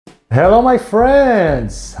Hello my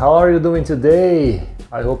friends, how are you doing today?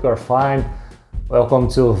 I hope you're fine. Welcome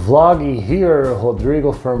to vlog here,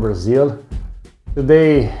 Rodrigo from Brazil.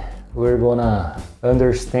 Today we're gonna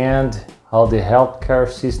understand how the healthcare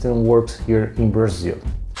system works here in Brazil.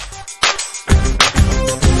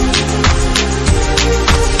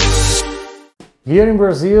 Here in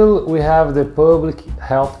Brazil we have the public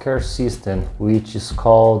healthcare system, which is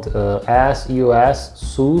called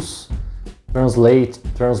SUS,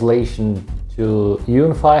 translation to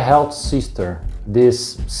Unified Health System.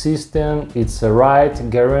 This system is a right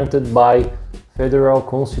guaranteed by federal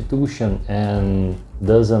constitution and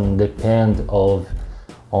doesn't depend on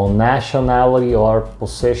nationality or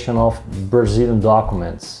possession of Brazilian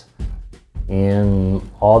documents. In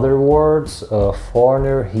other words, a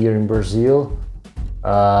foreigner here in Brazil,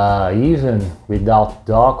 even without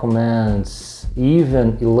documents,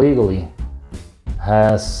 even illegally,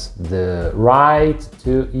 has the right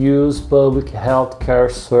to use public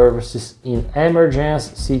healthcare services in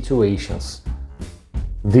emergency situations.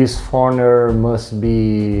 This foreigner must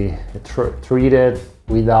be treated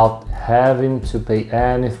without having to pay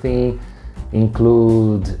anything,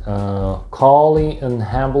 include calling an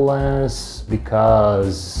ambulance,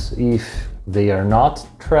 because if they are not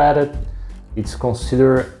treated, it's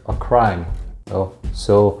considered a crime.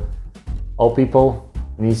 So all people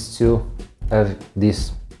needs to have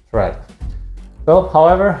this right. So,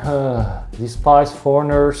 however, despite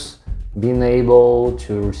foreigners being able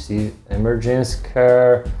to receive emergency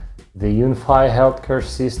care, the unified healthcare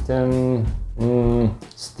system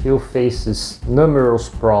still faces numerous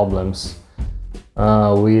problems,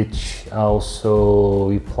 which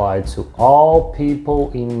also apply to all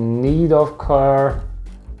people in need of care,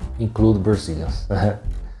 include Brazilians.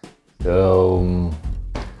 So,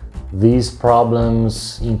 these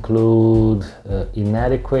problems include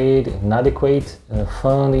inadequate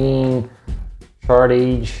funding,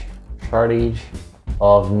 shortage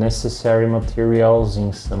of necessary materials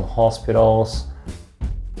in some hospitals,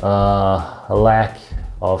 a lack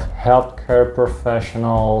of healthcare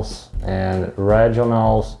professionals, and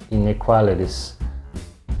regional inequalities,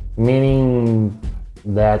 meaning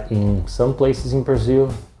that in some places in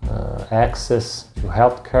Brazil, access to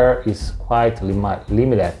healthcare is quite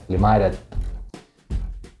limited.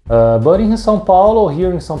 But in São Paulo,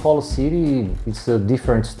 here in São Paulo city, it's a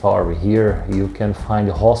different story. Here you can find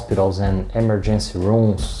hospitals and emergency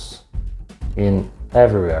rooms in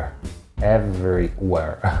everywhere.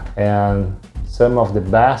 And some of the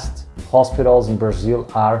best hospitals in Brazil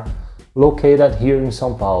are located here in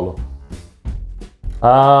São Paulo.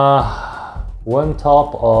 On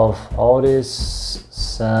top of all this,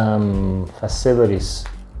 some facilities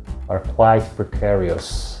are quite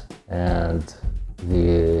precarious and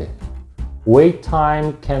the wait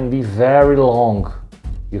time can be very long.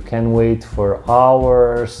 You can wait for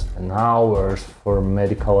hours and hours for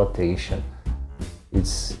medical attention.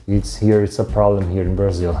 It's a problem here in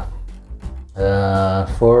Brazil.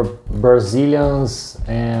 For Brazilians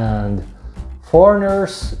and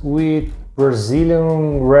foreigners with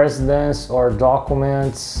Brazilian residence or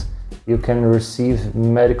documents, you can receive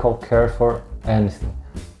medical care for anything,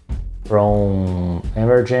 from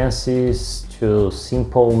emergencies to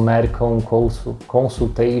simple medical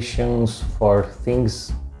consultations for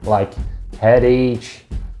things like headache,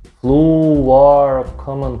 flu, or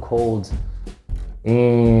common cold.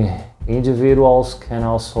 Individuals can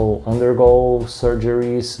also undergo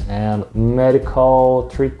surgeries and medical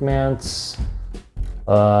treatments,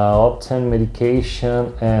 obtain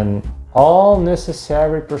medication and all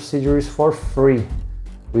necessary procedures for free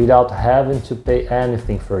without having to pay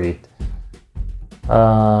anything for it.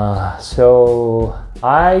 So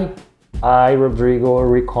I Rodrigo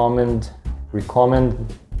recommend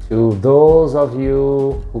to those of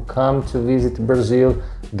you who come to visit Brazil,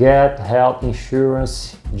 get health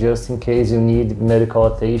insurance just in case you need medical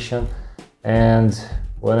attention and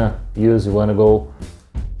wanna go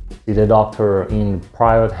see the doctor in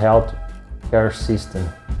private health care system.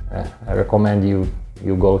 I recommend you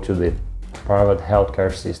go to the private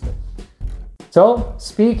healthcare system. So,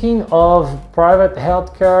 speaking of private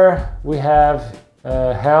healthcare, we have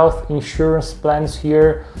health insurance plans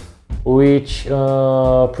here, which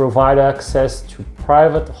provide access to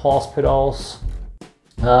private hospitals.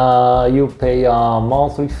 You pay a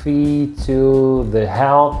monthly fee to the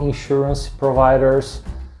health insurance providers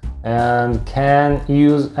and can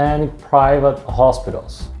use any private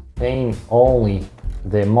hospitals, paying only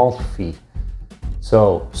the monthly fee.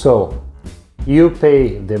 So you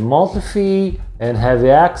pay the monthly fee and have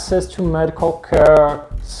access to medical care,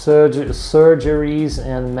 surgeries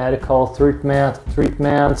and medical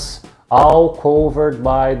treatments all covered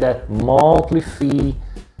by that monthly fee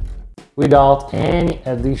without any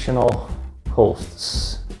additional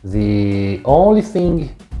costs. The only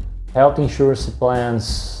thing health insurance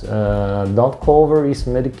plans don't cover is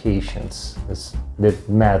medications, the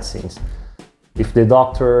medicines. If the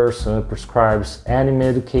doctor prescribes any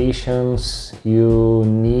medications, you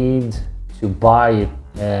need to buy it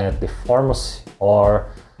at the pharmacy, or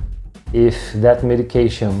if that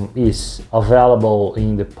medication is available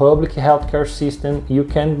in the public healthcare system, you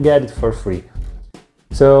can get it for free.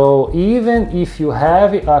 So even if you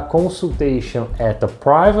have a consultation at a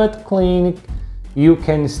private clinic, you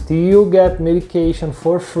can still get medication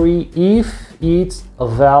for free if it's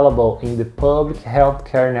available in the public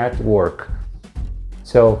healthcare network.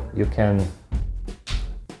 So you can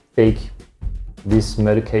take this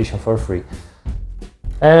medication for free.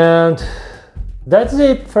 And that's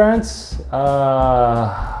it, friends.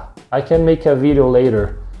 I can make a video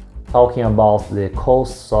later talking about the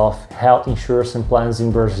costs of health insurance plans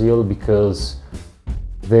in Brazil, because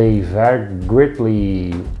they vary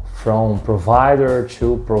greatly from provider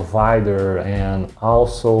to provider, and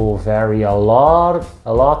also vary a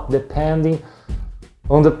lot depending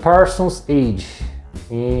on the person's age.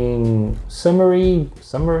 In summary,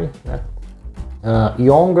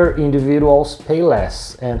 younger individuals pay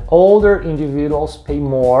less and older individuals pay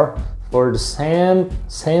more for the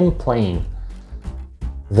same plan.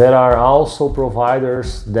 There are also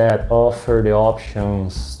providers that offer the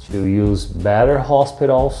options to use better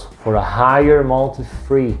hospitals for a higher monthly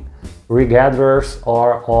fee, regardless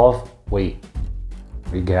of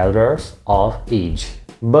age.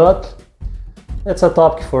 But that's a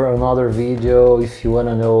topic for another video. If you want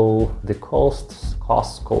to know the costs,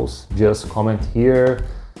 just comment here.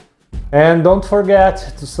 And don't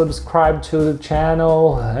forget to subscribe to the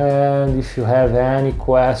channel. And if you have any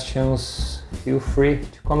questions, feel free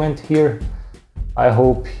to comment here. I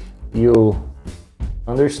hope you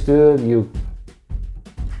understood, you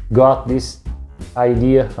got this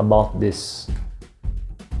idea about this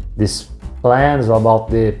plans, about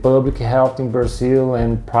the public health in Brazil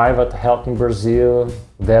and private health in Brazil.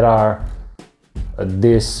 There are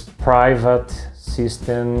this private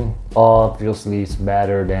system obviously is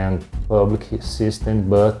better than public system,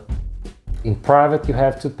 but in private you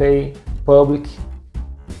have to pay, public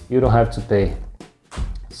you don't have to pay.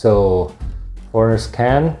 So foreigners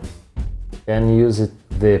can use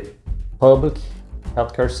the public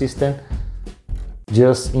healthcare system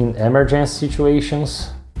just in emergency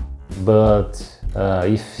situations. But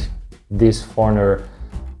if this foreigner,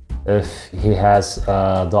 if he has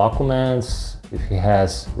documents, if he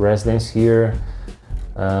has residence here,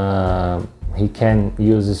 he can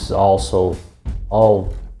use this also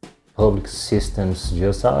all public systems.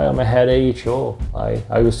 Just I have a headache,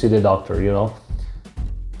 I will see the doctor, you know.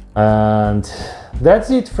 And that's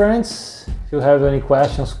it, friends. If you have any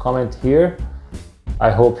questions, comment here.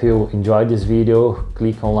 I hope you enjoyed this video.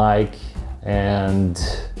 Click on like, and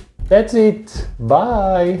that's it.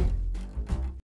 Bye.